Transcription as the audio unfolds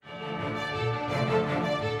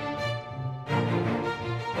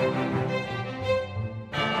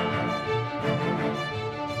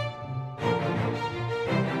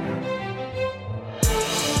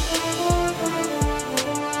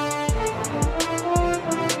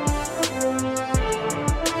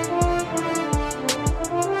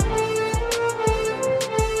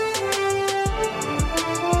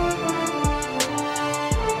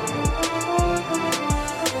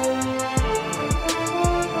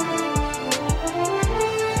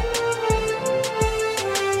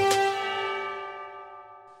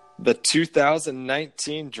The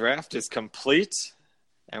 2019 draft is complete,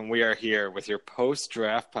 and we are here with your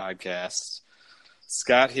post-draft podcast.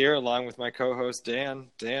 Scott here, along with my co-host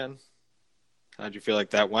Dan. Dan, how'd you feel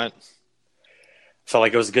like that went? Felt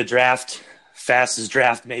like it was a good draft. Fastest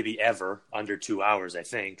draft maybe ever, under 2 hours, I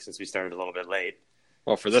think, since we started a little bit late.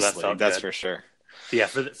 Well, for this league, that's for sure. Yeah,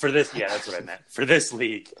 for this, yeah, that's what I meant. For this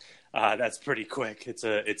league, that's pretty quick. It's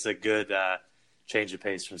a good change of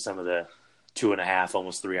pace from some of the 2.5,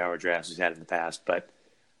 almost 3 hour drafts we've had in the past. But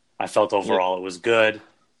I felt overall it was good.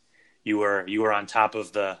 You were on top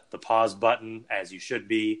of the pause button, as you should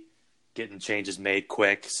be, getting changes made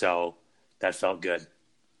quick. So that felt good.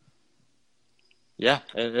 Yeah,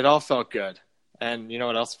 it all felt good. And you know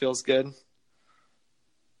what else feels good?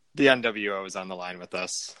 The NWO is on the line with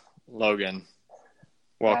us. Logan,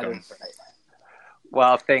 welcome. Right.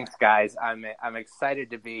 Well, thanks, guys. I'm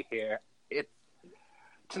excited to be here.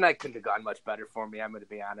 Tonight couldn't have gone much better for me, I'm going to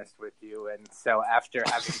be honest with you. And so after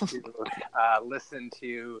having to listen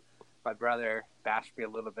to my brother bash me a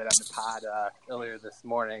little bit on the pod earlier this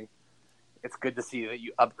morning, it's good to see that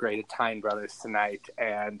you upgraded Tyne Brothers tonight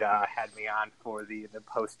and had me on for the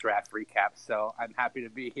post-draft recap. So I'm happy to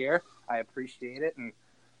be here. I appreciate it and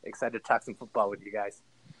excited to talk some football with you guys.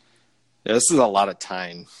 Yeah, this is a lot of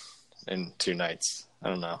Tyne in 2 nights. I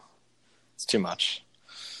don't know. It's too much.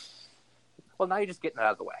 Well, now you're just getting it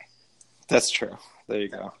out of the way. That's true. There you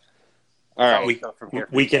go. All right.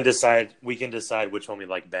 We can decide which one we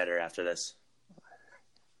like better after this.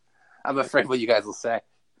 I'm afraid what you guys will say.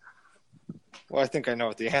 Well, I think I know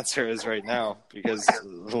what the answer is right now because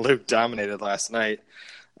Luke dominated last night.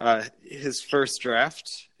 His first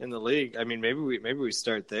draft in the league. I mean, maybe we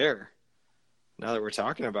start there. Now that we're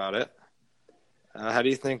talking about it, how do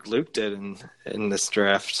you think Luke did in this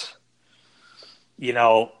draft? You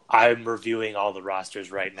know, I'm reviewing all the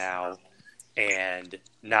rosters right now, and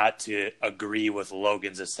not to agree with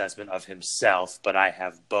Logan's assessment of himself, but I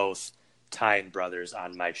have both Tyne Brothers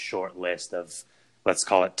on my short list of, let's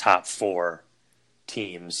call it, top 4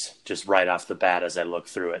 teams just right off the bat as I look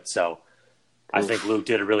through it. So I think Luke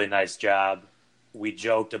did a really nice job. We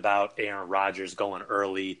joked about Aaron Rodgers going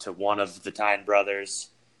early to one of the Tyne Brothers.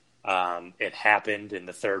 It happened in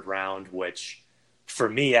the 3rd round, which for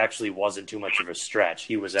me actually wasn't too much of a stretch.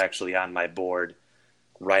 He was actually on my board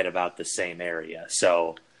right about the same area.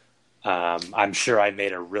 So I'm sure I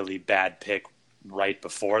made a really bad pick right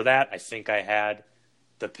before that. I think I had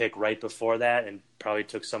the pick right before that and probably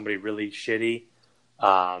took somebody really shitty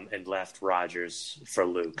and left Rodgers for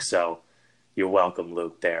Luke. So you're welcome,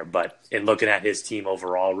 Luke, there. But in looking at his team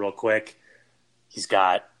overall real quick, he's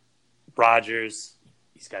got Rodgers,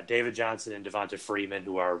 he's got David Johnson and Devonta Freeman,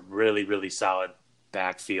 who are really, really solid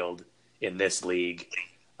backfield in this league.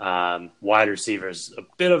 Wide receivers, a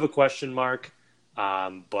bit of a question mark,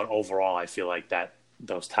 but overall I feel like that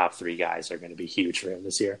those top 3 guys are going to be huge for him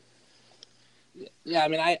this year. Yeah, I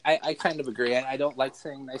mean, I kind of agree. I don't like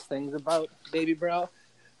saying nice things about Baby Bro,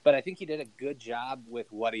 but I think he did a good job with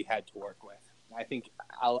what he had to work with. I think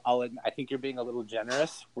I think you're being a little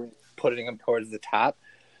generous with putting him towards the top.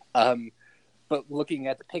 But looking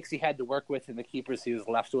at the picks he had to work with and the keepers he was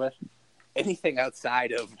left with, anything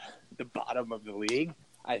outside of the bottom of the league,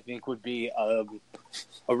 I think would be a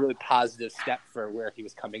really positive step for where he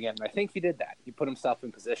was coming in. And I think he did that. He put himself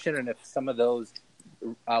in position, and if some of those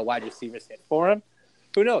wide receivers hit for him,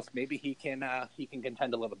 who knows? Maybe he can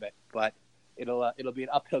contend a little bit. But it'll be an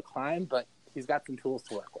uphill climb, but he's got some tools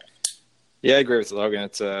to work with. Yeah, I agree with Logan.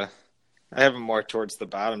 I have him more towards the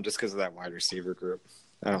bottom just because of that wide receiver group.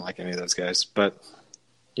 I don't like any of those guys, but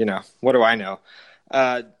you know, what do I know?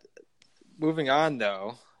 Moving on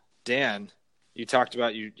though, Dan, you talked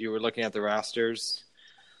about you were looking at the rosters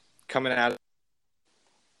coming out.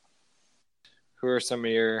 Who are some of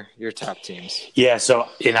your top teams? Yeah, so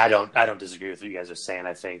and I don't disagree with what you guys are saying.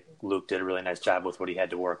 I think Luke did a really nice job with what he had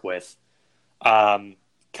to work with. Kind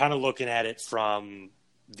of looking at it from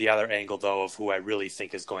the other angle, though, of who I really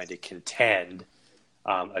think is going to contend.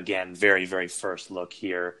 Again, very, very first look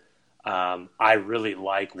here. I really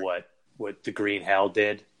like what the Green Hell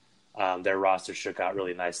did. Their roster shook out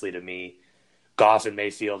really nicely to me. Goff and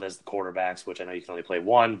Mayfield as the quarterbacks, which I know you can only play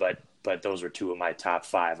one, but those were 2 of my top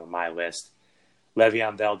 5 on my list.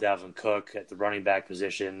 Le'Veon Bell, Dalvin Cook at the running back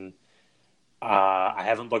position. I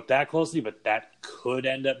haven't looked that closely, but that could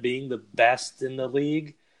end up being the best in the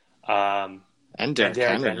league. And Derrick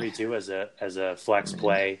Henry too as a flex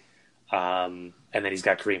play. And then he's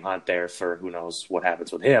got Kareem Hunt there for who knows what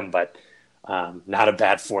happens with him, but not a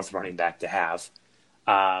bad 4th running back to have.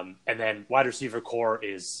 And then wide receiver core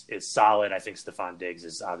is solid. I think Stephon Diggs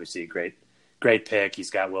is obviously a great pick. He's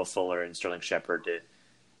got Will Fuller and Sterling Shepard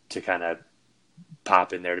to kind of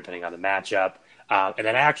pop in there depending on the matchup. And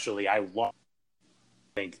then actually,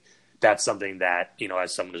 think that's something that,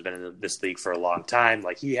 as someone who's been in this league for a long time,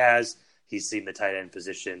 like he's seen the tight end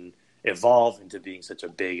position evolve into being such a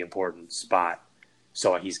big, important spot.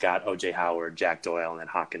 So he's got O.J. Howard, Jack Doyle, and then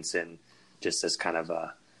Hawkinson just as kind of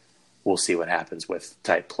we'll see what happens with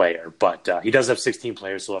type player. But he does have 16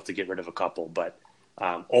 players, so we'll have to get rid of a couple. But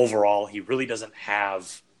overall, he really doesn't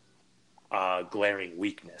have a glaring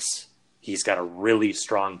weakness. He's got a really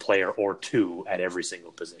strong player or two at every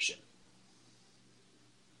single position.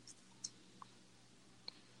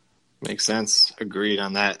 Makes sense. Agreed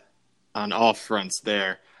on that, on all fronts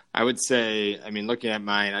there. I would say, looking at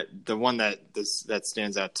mine, the one that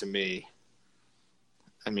stands out to me,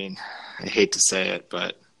 I hate to say it,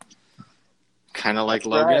 but kind of like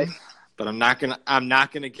Logan, right. But I'm not gonna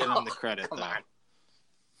give him the credit though.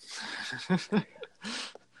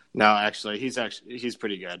 No, actually, he's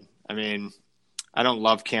pretty good. I don't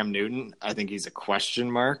love Cam Newton. I think he's a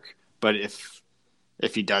question mark, but if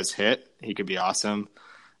he does hit, he could be awesome.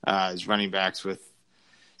 His running backs with,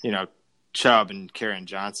 Chubb and Kerryon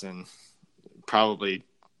Johnson, probably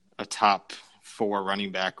a top 4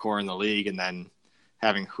 running back core in the league, and then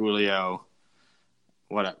having Julio,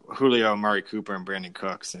 Amari Cooper, and Brandon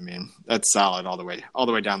Cooks. That's solid all the way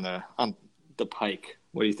down on the pike.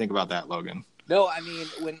 What do you think about that, Logan? No,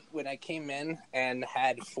 when I came in and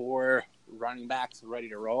had 4 running backs ready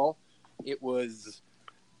to roll,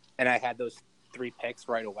 and I had those 3 picks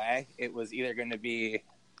right away. It was either going to be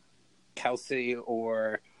Kelsey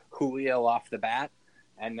or Julio off the bat,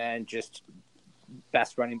 and then just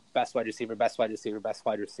best wide receiver,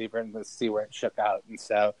 and let's see where it shook out. And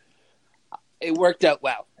so it worked out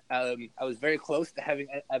well. I was very close to having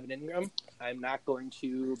Evan Ingram. I'm not going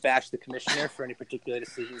to bash the commissioner for any particular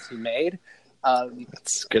decisions he made.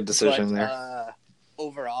 It's a good decision there.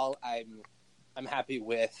 Overall, I'm happy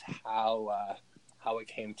with how it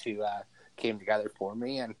came together for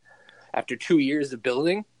me. And after 2 years of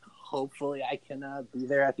building, hopefully I can be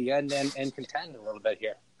there at the end and contend a little bit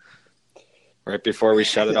here. Right before we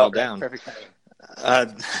shut it all down. Perfect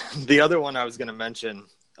timing. The other one I was going to mention,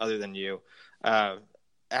 other than you,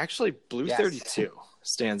 actually Blue 32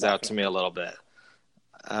 stands out to me a little bit.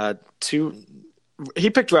 He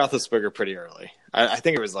picked Roethlisberger pretty early. I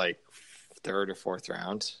think it was like 3rd or 4th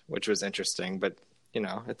round, which was interesting. But,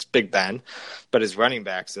 it's Big Ben. But his running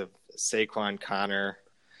backs of Saquon, Connor,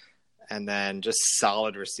 and then just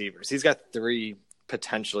solid receivers. He's got 3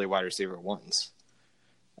 potentially wide receiver ones.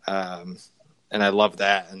 And I love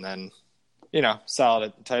that. And then, solid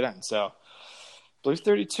at tight end. So Blue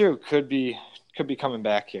 32 could be coming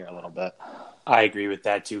back here a little bit. I agree with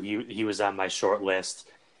that too. He was on my short list.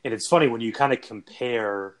 And it's funny when you kind of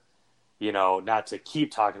compare, not to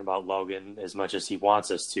keep talking about Logan as much as he wants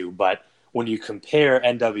us to, but when you compare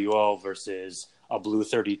NWO versus a Blue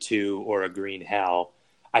 32 or a Green Hell,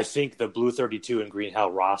 I think the Blue 32 and Green Hell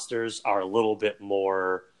rosters are a little bit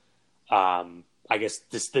more, I guess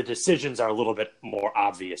the decisions are a little bit more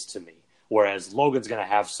obvious to me. Whereas Logan's going to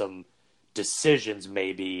have some decisions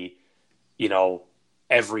maybe,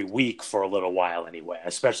 every week for a little while anyway,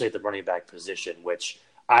 especially at the running back position, which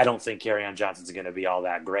I don't think Kerryon Johnson's going to be all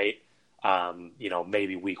that great.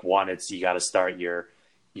 Maybe week 1, you got to start your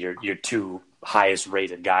 2 highest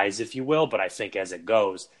rated guys, if you will. But I think as it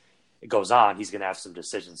goes on, he's going to have some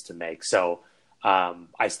decisions to make. So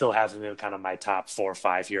I still have him in kind of my top 4 or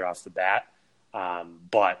 5 here off the bat.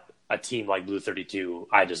 But a team like Blue 32,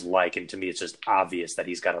 I just like. And to me, it's just obvious that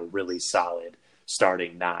he's got a really solid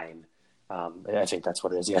starting 9. I think that's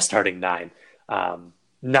what it is. Yeah, starting 9.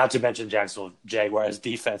 Not to mention Jacksonville Jaguars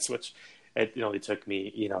defense, which it only took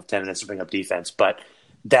me, 10 minutes to bring up defense. But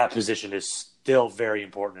that position is still very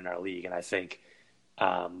important in our league. And I think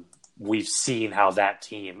we've seen how that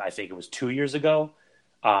team, I think it was 2 years ago,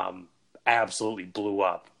 absolutely blew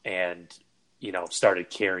up and,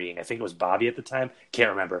 started carrying. I think it was Bobby at the time.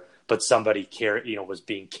 Can't remember. But somebody was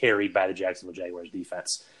being carried by the Jacksonville Jaguars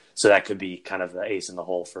defense. So that could be kind of the ace in the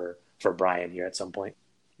hole for Brian here at some point.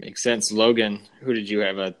 Makes sense. Logan, who did you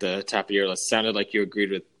have at the top of your list? Sounded like you agreed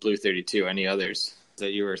with Blue 32. Any others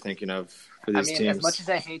that you were thinking of for these teams? As much as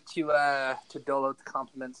I hate to dole out the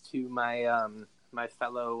compliments to my my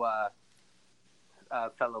fellow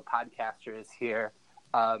podcasters here,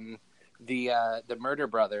 the Murder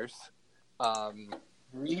Brothers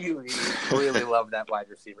really love that wide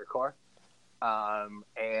receiver core,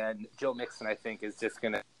 and Joe Mixon I think is just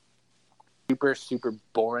gonna super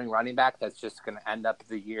boring running back that's just going to end up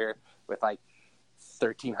the year with like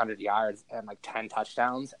 1,300 yards and like 10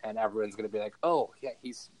 touchdowns, and everyone's going to be like, oh yeah,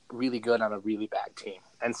 he's really good on a really bad team.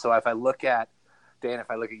 And so if I look at Dan, if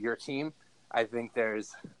I look at your team, I think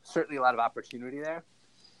there's certainly a lot of opportunity there.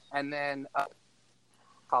 And then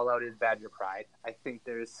call out is Badger Pride. I think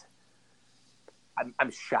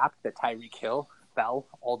I'm shocked that Tyreek Hill fell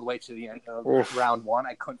all the way to the end of round one.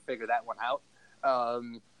 I couldn't figure that one out.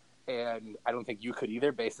 And I don't think you could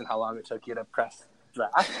either, based on how long it took you to press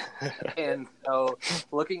draft. And so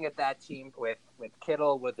looking at that team with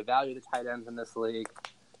Kittle, with the value of the tight ends in this league,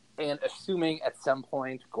 and assuming at some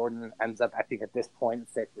point Gordon ends up, I think at this point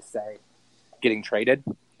it's safe to say, getting traded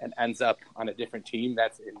and ends up on a different team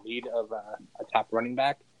that's in need of a top running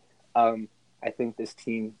back, I think this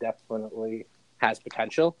team definitely has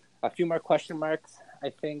potential. A few more question marks,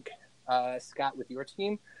 I think, Scott, with your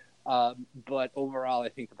team. But overall, I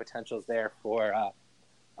think the potential is there for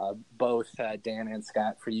both Dan and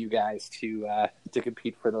Scott, for you guys to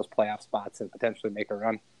compete for those playoff spots and potentially make a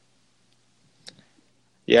run.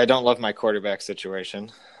 Yeah, I don't love my quarterback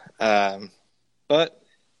situation, but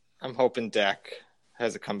I'm hoping Dak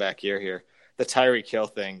has a comeback year here. The Tyreek Hill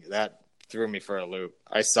thing, that threw me for a loop.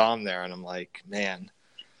 I saw him there, and I'm like, man,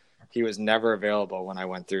 he was never available when I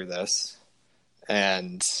went through this,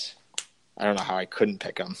 and I don't know how I couldn't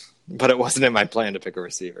pick him, but it wasn't in my plan to pick a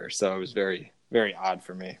receiver, so it was very, very odd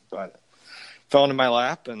for me. But fell into my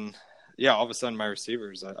lap, and yeah, all of a sudden my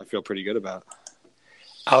receivers I feel pretty good about.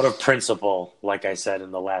 Out of principle, like I said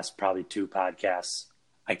in the last probably 2 podcasts,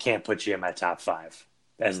 I can't put you in my top 5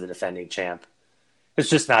 as the defending champ. It's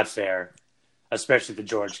just not fair, especially the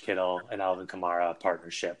George Kittle and Alvin Kamara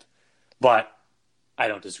partnership. But I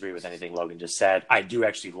don't disagree with anything Logan just said. I do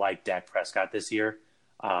actually like Dak Prescott this year.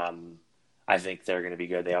 I think they're going to be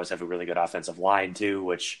good. They always have a really good offensive line too,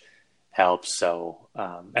 which helps. So,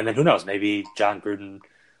 and then who knows? Maybe John Gruden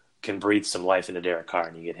can breathe some life into Derek Carr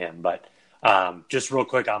and you get him. But just real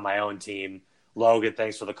quick on my own team, Logan,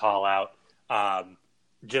 thanks for the call out.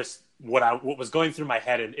 Just what was going through my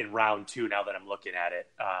head in round 2. Now that I'm looking at it,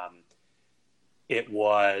 it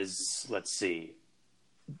was, let's see.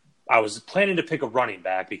 I was planning to pick a running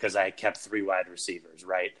back because I had kept 3 wide receivers,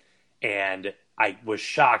 right? And I was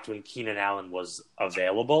shocked when Keenan Allen was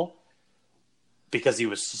available because he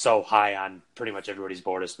was so high on pretty much everybody's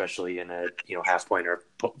board, especially in a half point or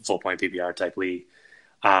full point PPR type league.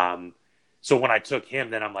 So when I took him,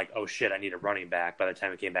 then I'm like, oh shit, I need a running back. By the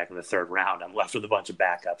time it came back in the 3rd round, I'm left with a bunch of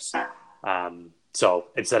backups. So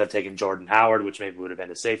instead of taking Jordan Howard, which maybe would have been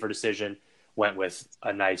a safer decision, went with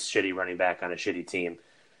a nice shitty running back on a shitty team.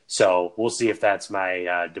 So we'll see if that's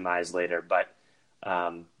my demise later. But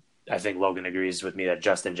I think Logan agrees with me that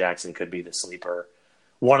Justin Jackson could be the sleeper,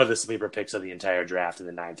 one of the sleeper picks of the entire draft in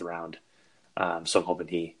the 9th round. So I'm hoping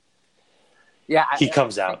he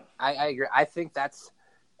comes out. I agree. I think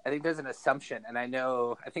there's an assumption, and I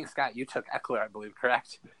think Scott, you took Eckler, I believe,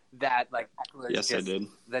 correct? That like Eckler yes, I did.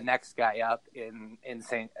 The next guy up in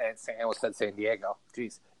San Diego,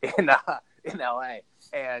 in LA,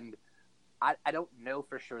 and I don't know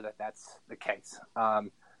for sure that that's the case.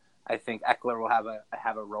 I think Eckler will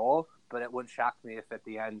have a role, but it wouldn't shock me if at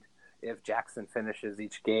the end, if Jackson finishes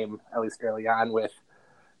each game, at least early on, with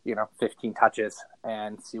 15 touches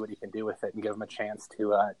and see what he can do with it and give him a chance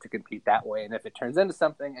to compete that way. And if it turns into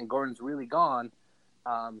something and Gordon's really gone,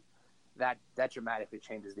 that dramatically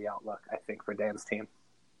changes the outlook, I think, for Dan's team.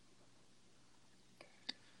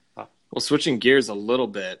 Well, switching gears a little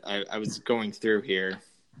bit, I was going through here,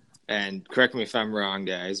 and correct me if I'm wrong,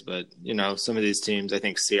 guys, but some of these teams, I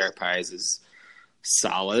think CR Pies is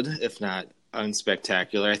solid, if not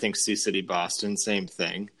unspectacular. I think Sioux City, Boston, same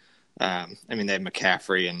thing. They have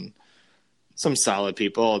McCaffrey and some solid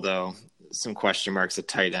people, although some question marks at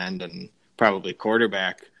tight end and probably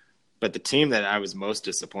quarterback. But the team that I was most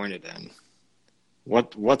disappointed in,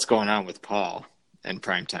 what's going on with Paul and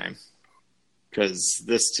primetime? Because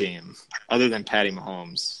this team, other than Patty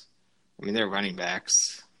Mahomes, they're running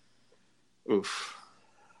backs. Oof.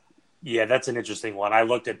 Yeah, that's an interesting one. I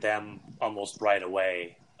looked at them almost right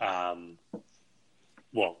away.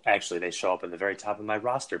 Well, actually, they show up in the very top of my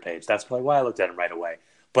roster page. That's probably why I looked at them right away.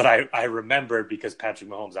 But I remembered because Patrick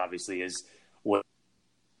Mahomes obviously is we're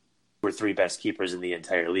 3 best keepers in the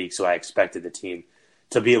entire league, so I expected the team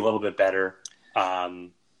to be a little bit better. I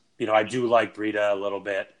do like Breida a little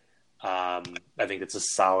bit. I think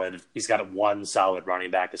it's he's got 1 solid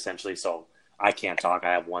running back essentially, so I can't talk.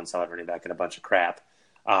 I have 1 solid running back and a bunch of crap.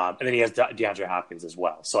 And then he has DeAndre Hopkins as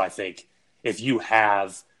well. So I think if you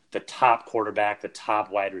have the top quarterback, the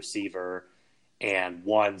top wide receiver, and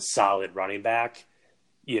 1 solid running back,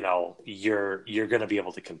 you're going to be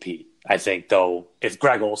able to compete. I think, though, if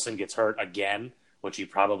Greg Olsen gets hurt again, which he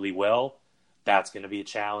probably will, that's going to be a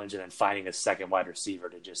challenge. And then finding a second wide receiver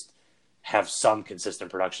to just have some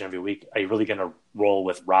consistent production every week. Are you really going to roll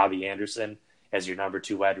with Robbie Anderson as your number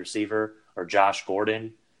 2 wide receiver or Josh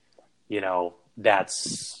Gordon?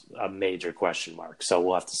 That's a major question mark. So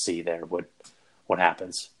we'll have to see there what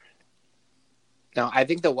happens. No, I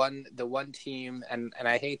think the one team, and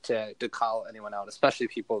I hate to call anyone out, especially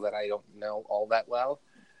people that I don't know all that well,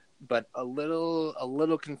 but a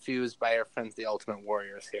little confused by our friends, the Ultimate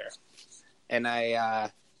Warriors here. And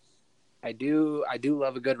I do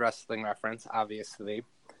love a good wrestling reference, obviously.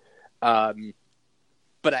 But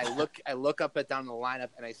I look up and down the lineup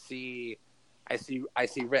and I see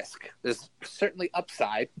risk. There's certainly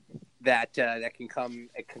upside that can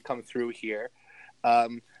come through here.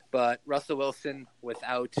 But Russell Wilson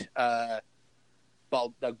without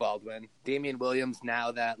Doug Baldwin, Damian Williams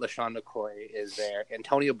now that LaShawn McCoy is there,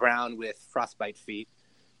 Antonio Brown with frostbite feet,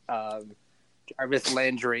 Jarvis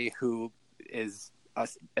Landry, who is a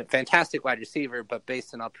fantastic wide receiver, but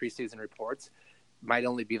based on all preseason reports, might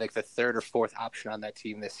only be like the 3rd or 4th option on that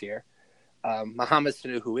team this year. Mohamed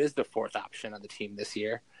Sanu, who is the 4th option on the team this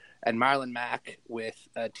year, and Marlon Mack with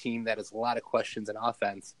a team that has a lot of questions in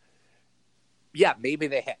offense. Yeah, maybe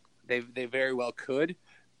they hit. They very well could,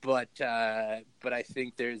 but I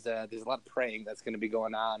think there's a lot of praying that's going to be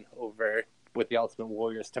going on over with the Ultimate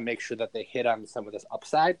Warriors to make sure that they hit on some of this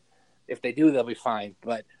upside. If they do, they'll be fine.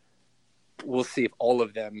 But we'll see if all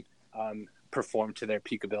of them perform to their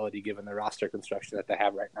peak ability given the roster construction that they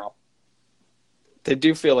have right now. They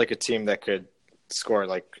do feel like a team that could score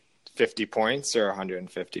like 50 points or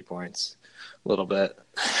 150 points. A little bit.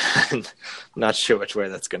 Not sure which way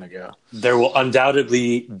that's going to go. There will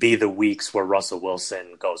undoubtedly be the weeks where Russell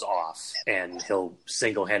Wilson goes off and he'll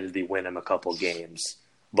single-handedly win him a couple games.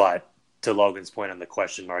 But to Logan's point on the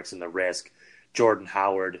question marks and the risk, Jordan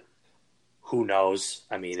Howard, who knows?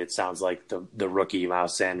 I mean, it sounds like the rookie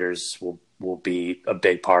Miles Sanders will be a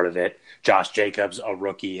big part of it. Josh Jacobs, a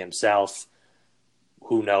rookie himself.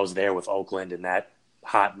 Who knows there with Oakland and that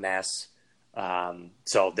hot mess.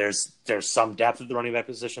 So there's some depth at the running back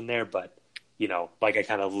position there, but like I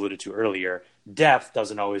kind of alluded to earlier, depth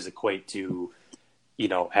doesn't always equate to,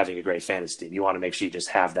 having a great fantasy team. You want to make sure you just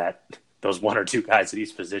have those 1 or 2 guys at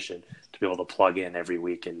each position to be able to plug in every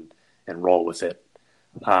week and roll with it.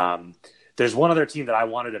 There's one other team that I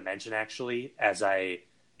wanted to mention actually,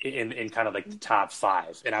 in kind of like the top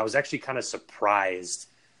 5, and I was actually kind of surprised.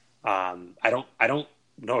 I don't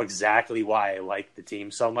know exactly why I like the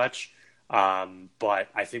team so much. But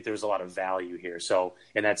I think there's a lot of value here. So,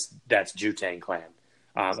 and that's Wu-Tang Clan.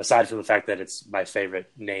 Aside from the fact that it's my favorite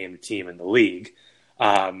named team in the league,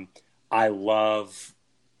 I love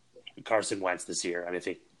Carson Wentz this year. I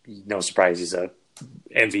think no surprise he's a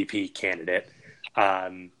MVP candidate.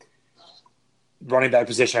 Running back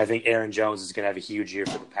position, I think Aaron Jones is going to have a huge year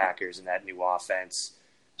for the Packers in that new offense.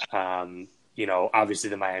 Obviously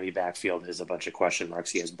the Miami backfield has a bunch of question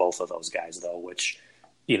marks. He has both of those guys though, which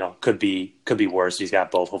could be worse. He's got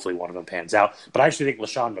both. Hopefully one of them pans out. But I actually think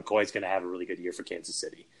LaShawn McCoy is going to have a really good year for Kansas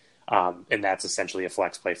City. And that's essentially a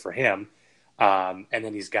flex play for him. And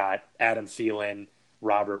then he's got Adam Thielen,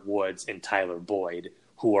 Robert Woods, and Tyler Boyd,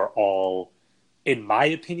 who are all, in my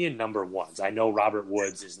opinion, number ones. I know Robert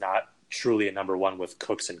Woods is not truly a number one with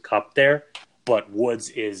Cooks and Kupp there, but Woods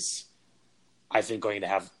is, I think, going to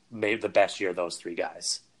have maybe the best year of those 3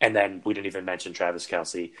 guys. And then we didn't even mention Travis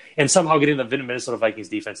Kelce. And somehow getting the Minnesota Vikings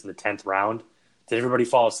defense in the 10th round. Did everybody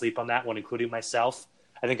fall asleep on that one, including myself?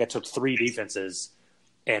 I think I took 3 defenses,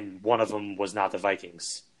 and one of them was not the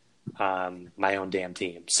Vikings, my own damn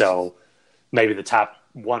team. So maybe the top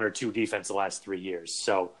 1 or 2 defense the last 3 years.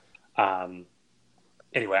 So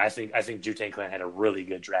anyway, I think Wu-Tang Clan had a really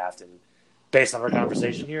good draft. And based on our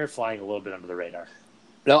conversation here, flying a little bit under the radar.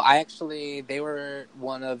 No, they were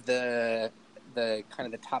one of the kind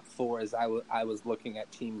of the top 4 as I was looking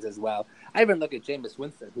at teams as well. I even look at Jameis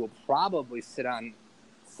Winston, who will probably sit on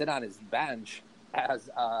his bench as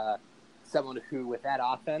someone who, with that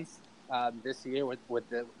offense this year,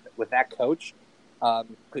 with that coach,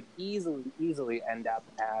 could easily end up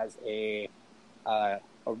as a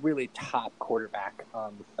really top quarterback,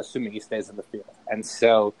 assuming he stays in the field. And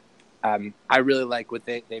so I really like what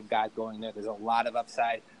they've got going there. There's a lot of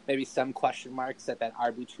upside, maybe some question marks at that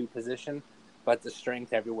RB2 position, but the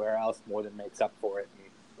strength everywhere else more than makes up for it.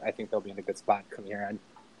 And I think they'll be in a good spot come year end.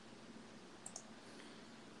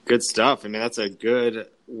 Good stuff. I mean, that's a good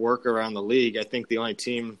work around the league. I think the only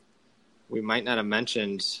team we might not have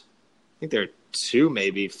mentioned, I think there are 2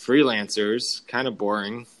 maybe, freelancers, kind of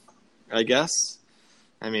boring, I guess.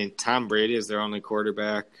 I mean, Tom Brady is their only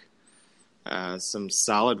quarterback, some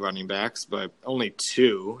solid running backs, but only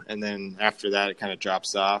 2. And then after that, it kind of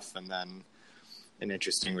drops off. And then an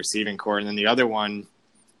interesting receiving core. And then the other one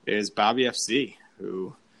is Bobby FC,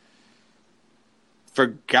 who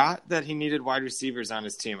forgot that he needed wide receivers on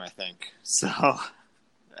his team, I think. So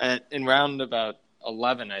in round about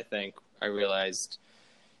 11, I think, I realized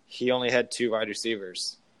he only had 2 wide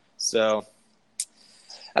receivers. So,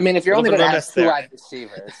 I mean, if you're only going to have 2 there. wide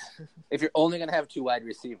receivers,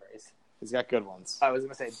 He's got good ones. I was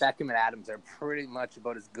going to say Beckham and Adams are pretty much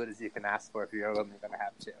about as good as you can ask for if you're only going to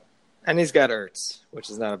have 2. And he's got Ertz,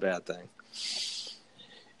 which is not a bad thing.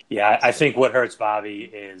 Yeah, I think what hurts Bobby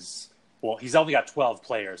is, well, he's only got 12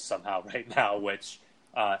 players somehow right now, which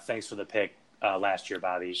thanks for the pick last year,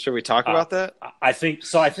 Bobby. Should we talk about that? I think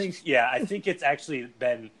it's actually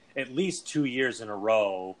been at least 2 years in a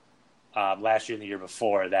row, last year and the year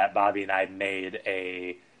before, that Bobby and I made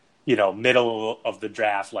a, middle of the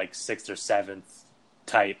draft, like 6th or 7th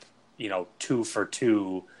type, 2 for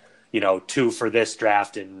 2, 2 for this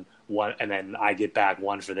draft and 1, and then I get back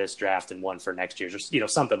 1 for this draft and 1 for next year's, or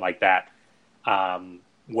something like that.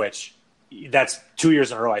 Which that's 2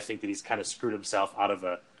 years in a row. I think that he's kind of screwed himself out of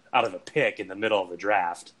a pick in the middle of the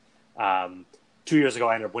draft. 2 years ago,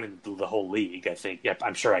 I ended up winning the whole league. I think,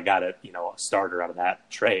 I'm sure I got a starter out of that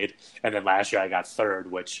trade. And then last year I got 3rd,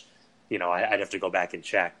 which, I'd have to go back and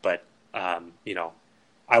check. But,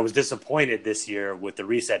 I was disappointed this year with the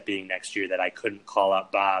reset being next year that I couldn't call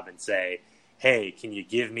up Bob and say, hey, can you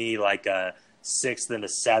give me like a 6th and a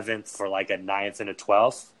 7th for like a 9th and a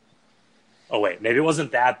 12th? Oh, wait, maybe it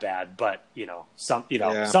wasn't that bad, but, something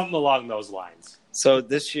along those lines. So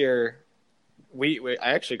this year, I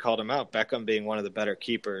actually called him out, Beckham being one of the better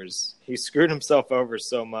keepers. He screwed himself over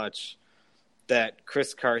so much that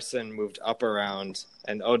Chris Carson moved up a round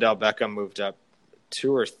and Odell Beckham moved up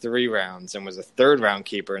 2 or 3 rounds and was a 3rd round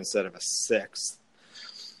keeper instead of a 6th.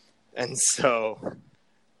 And so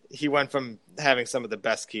he went from having some of the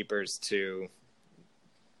best keepers to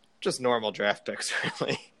just normal draft picks,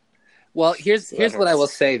 really. Well, here's what I will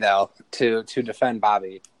say, though, to defend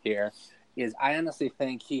Bobby here, is I honestly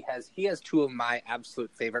think he has 2 of my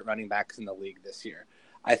absolute favorite running backs in the league this year.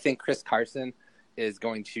 I think Chris Carson is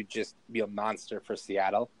going to just be a monster for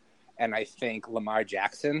Seattle, and I think Lamar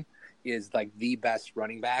Jackson is like the best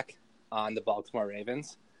running back on the Baltimore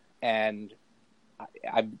Ravens, and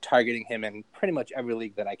I'm targeting him in pretty much every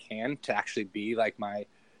league that I can to actually be like my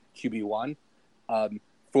QB1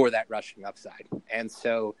 for that rushing upside. And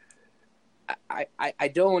so I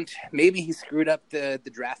don't, maybe he screwed up the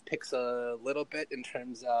draft picks a little bit in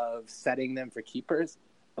terms of setting them for keepers,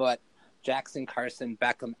 but Jackson, Carson,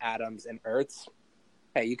 Beckham, Adams, and Ertz,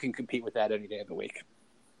 hey, you can compete with that any day of the week.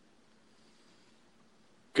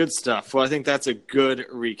 Good stuff. Well, I think that's a good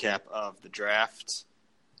recap of the draft.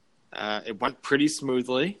 It went pretty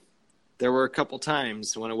smoothly. There were a couple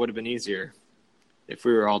times when it would have been easier if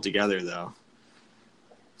we were all together, though.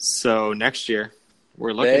 So next year,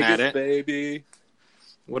 we're looking Vegas, at it. Baby.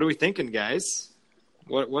 What are we thinking, guys?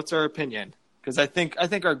 What's our opinion? Because I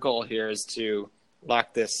think our goal here is to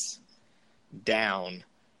lock this down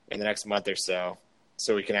in the next month or so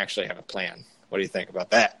we can actually have a plan. What do you think about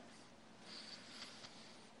that?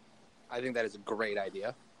 I think that is a great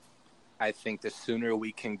idea. I think the sooner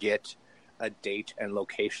we can get a date and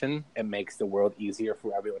location, it makes the world easier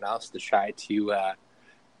for everyone else to try to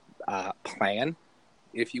plan,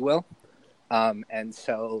 if you will. And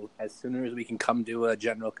so as soon as we can come to a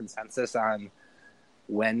general consensus on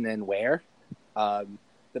when and where, the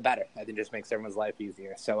better. I think it just makes everyone's life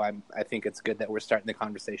easier. So I think it's good that we're starting the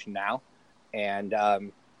conversation now. And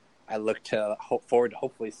I look forward to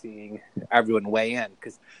hopefully seeing everyone weigh in.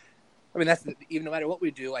 Because, even no matter what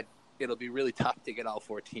we do, it'll be really tough to get all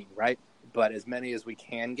 14, right? But as many as we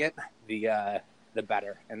can get, the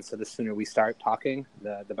better. And so the sooner we start talking,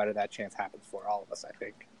 the better that chance happens for all of us, I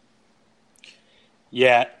think.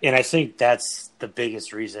 Yeah, and I think that's the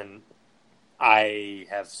biggest reason I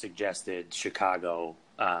have suggested Chicago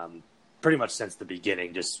pretty much since the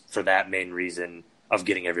beginning, just for that main reason of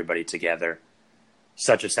getting everybody together.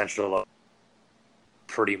 Such a central,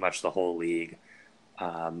 pretty much the whole league.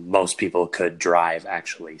 Most people could drive,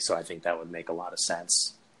 actually, so I think that would make a lot of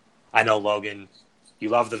sense. I know, Logan, you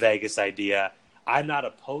love the Vegas idea. I'm not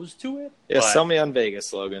opposed to it. Yeah, sell me on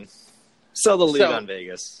Vegas, Logan. Sell the league on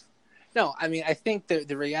Vegas. No, I think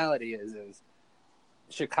the reality is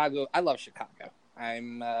Chicago. I love Chicago. I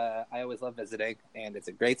always love visiting, and it's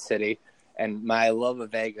a great city. And my love of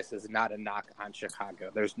Vegas is not a knock on Chicago.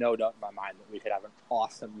 There's no doubt in my mind that we could have an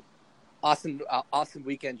awesome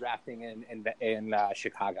weekend drafting in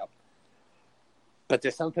Chicago. But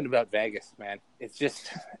there's something about Vegas, man. It's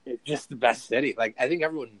just the best city. Like, I think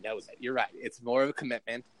everyone knows it. You're right. It's more of a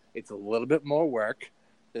commitment. It's a little bit more work.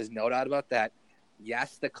 There's no doubt about that.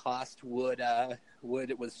 yes, the cost would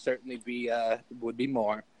certainly be would be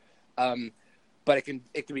more, but it can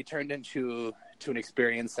be turned into an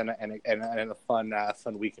experience and a fun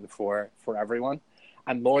weekend for everyone.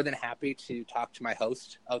 I'm more than happy to talk to my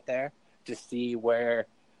host out there to see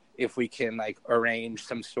if we can like arrange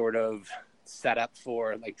some sort of setup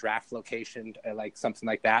for like draft location, like something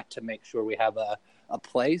like that, to make sure we have a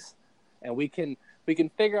place, and we can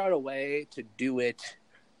figure out a way to do it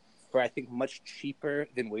for, I think, much cheaper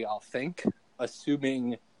than we all think,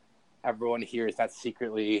 assuming everyone here is not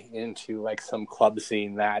secretly into like some club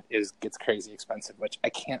scene that gets crazy expensive, which I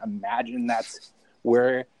can't imagine that's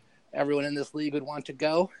where everyone in this league would want to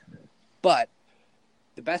go. But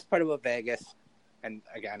the best part about Vegas, and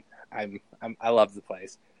again, I love the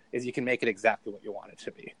place, is you can make it exactly what you want it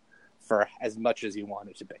to be for as much as you want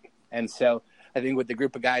it to be. And so I think with the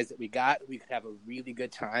group of guys that we got, we could have a really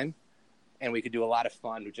good time, and we could do a lot of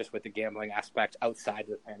fun just with the gambling aspect outside of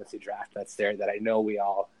the fantasy draft that's there that I know we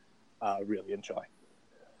all really enjoy.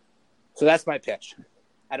 So that's my pitch.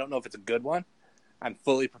 I don't know if it's a good one. I'm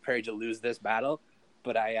fully prepared to lose this battle,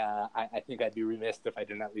 but I think I'd be remiss if I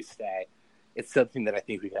didn't at least say it's something that I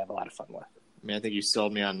think we could have a lot of fun with. I mean, I think you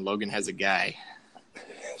sold me on Logan has a guy.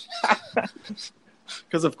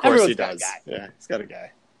 Because of course he does. Yeah, he's got a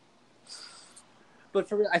guy.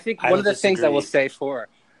 But I think one of the things I will say for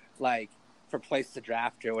place to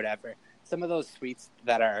draft or whatever, some of those suites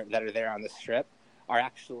that are there on the strip are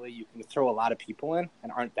actually, you can throw a lot of people in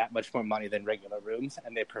and aren't that much more money than regular rooms,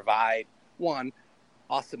 and they provide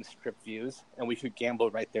awesome strip views, and we could draft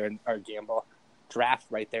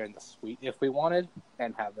right there in the suite if we wanted,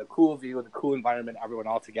 and have the cool view, the cool environment, everyone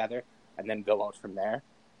all together, and then go out from there.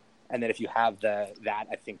 And then if you have that,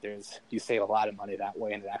 I think you save a lot of money that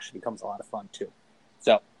way, and it actually becomes a lot of fun too.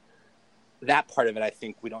 So that part of it, I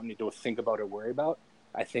think we don't need to think about or worry about.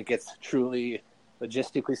 I think it's truly,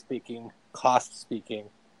 logistically speaking, cost speaking,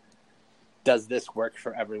 does this work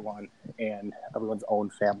for everyone and everyone's own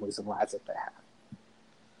families and lives that they have?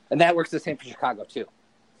 And that works the same for Chicago too.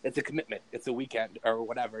 It's a commitment. It's a weekend or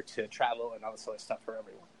whatever to travel and all this sort of stuff for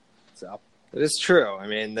everyone. So it is true. I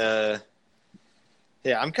mean, I'm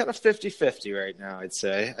kind of 50-50 right now, I'd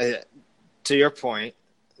say. To your point,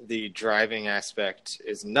 the driving aspect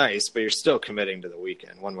is nice, but you're still committing to the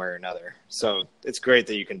weekend one way or another. So it's great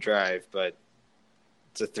that you can drive, but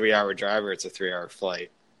it's a 3-hour drive or it's a 3-hour flight,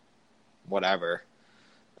 whatever.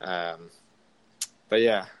 But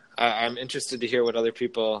yeah, I'm interested to hear what other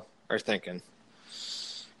people are thinking.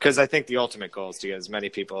 Because I think the ultimate goal is to get as many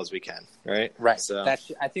people as we can, right? Right. So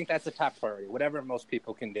I think that's the top priority. Whatever most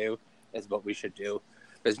people can do is what we should do.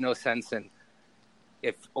 There's no sense in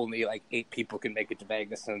if only like 8 people can make it to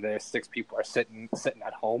Vegas and there's 6 people are sitting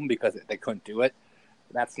at home because they couldn't do it.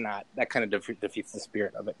 That kind of defeats the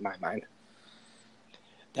spirit of it in my mind.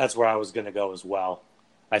 That's where I was going to go as well.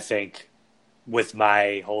 I think with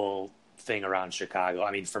my whole thing around Chicago, I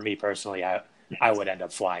mean, for me personally, I would end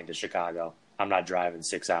up flying to Chicago. I'm not driving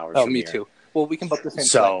 6 hours. Oh, me too. Well, we can book the same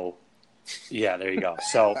flight. Yeah, there you go.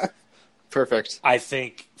 So perfect. I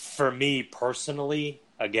think for me personally,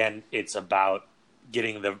 again, it's about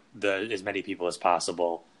getting the as many people as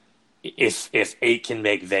possible. If 8 can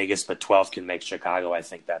make Vegas, but 12 can make Chicago, I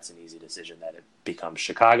think that's an easy decision that it becomes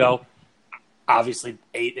Chicago. Obviously,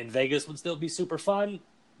 8 in Vegas would still be super fun,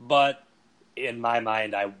 but in my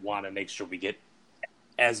mind, I want to make sure we get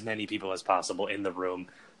as many people as possible in the room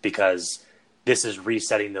because this is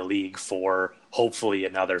resetting the league for hopefully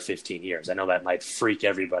another 15 years. I know that might freak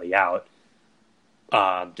everybody out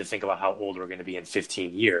to think about how old we're going to be in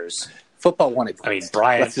 15 years. Football won it. I mean,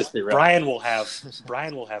 Brian will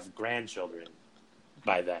have grandchildren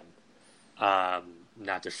by then.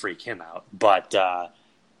 Not to freak him out, but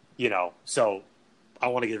so I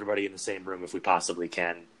want to get everybody in the same room if we possibly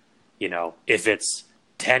can. If it's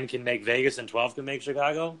 10 can make Vegas and 12 can make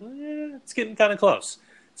Chicago, it's getting kind of close.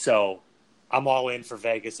 So I'm all in for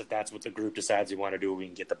Vegas. If that's what the group decides we want to do, we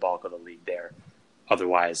can get the bulk of the league there.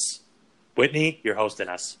 Otherwise, Whitney, you're hosting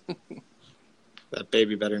us. That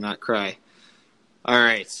baby better not cry. All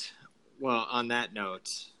right. Well, on that note,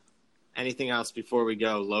 anything else before we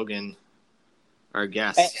go? Logan, our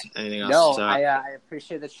guest, anything else? No, I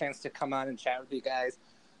appreciate the chance to come on and chat with you guys.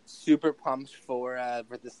 Super pumped for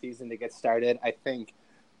the season to get started. I think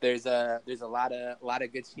there's a lot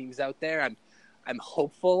of good teams out there. I'm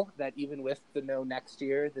hopeful that even with the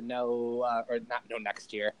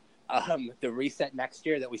the reset next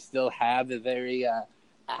year, that we still have a very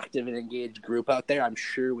active and engaged group out there. I'm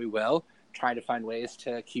sure we will try to find ways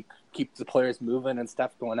to keep the players moving and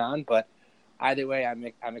stuff going on. But either way,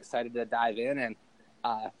 I'm excited to dive in and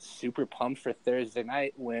super pumped for Thursday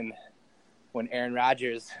night when when Aaron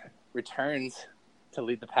Rodgers returns to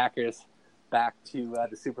lead the Packers back to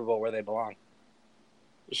the Super Bowl where they belong.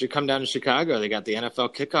 You should come down to Chicago. They got the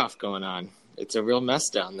NFL kickoff going on. It's a real mess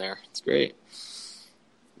down there. It's great.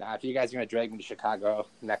 Nah, if you guys are going to drag me to Chicago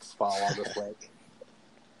next fall, I'll just wait.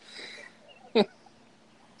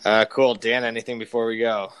 Cool. Dan, anything before we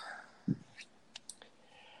go?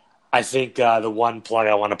 I think the one plug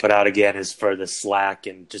I want to put out again is for the Slack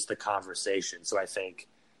and just the conversation. So I think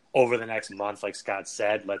over the next month, like Scott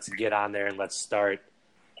said, let's get on there and let's start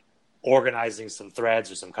organizing some threads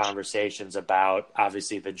or some conversations about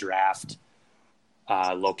obviously the draft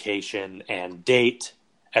location and date,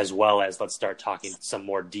 as well as let's start talking some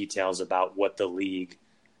more details about what the league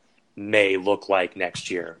may look like next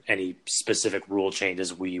year, any specific rule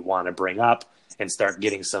changes we want to bring up, and start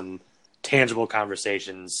getting some tangible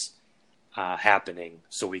conversations happening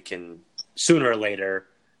so we can sooner or later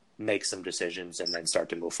make some decisions and then start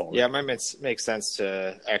to move forward. Yeah, it might make sense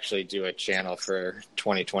to actually do a channel for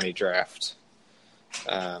 2020 draft.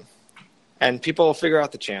 And people will figure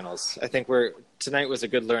out the channels. I think tonight was a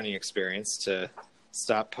good learning experience to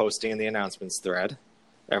stop posting in the announcements thread,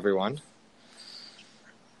 everyone.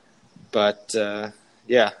 But,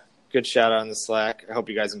 yeah, good shout out on the Slack. I hope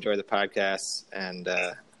you guys enjoy the podcast, and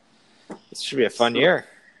this should be a fun year.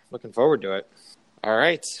 Looking forward to it. All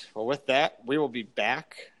right. Well, with that, we will be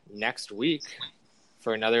back next week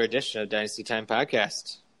for another edition of Dynasty Time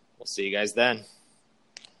Podcast. We'll see you guys then.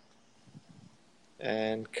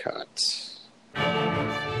 And cut.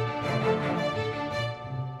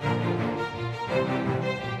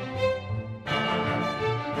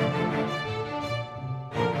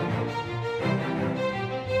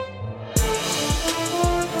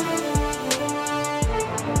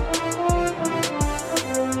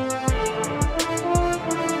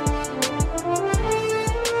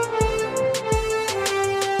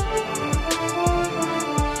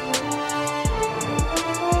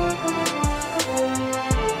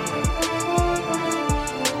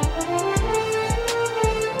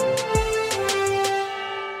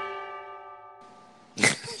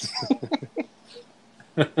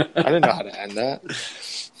 I didn't know how to end that.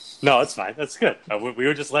 No, it's fine. That's good. We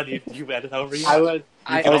were just letting you edit however you want.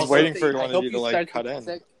 I was waiting for one of you to like cut in.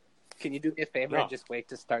 Music. Can you do me a favor and just wait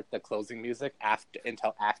to start the closing music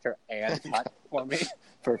until after and cut for me?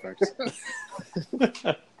 Perfect.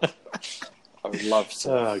 I would love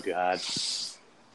to. Oh, God.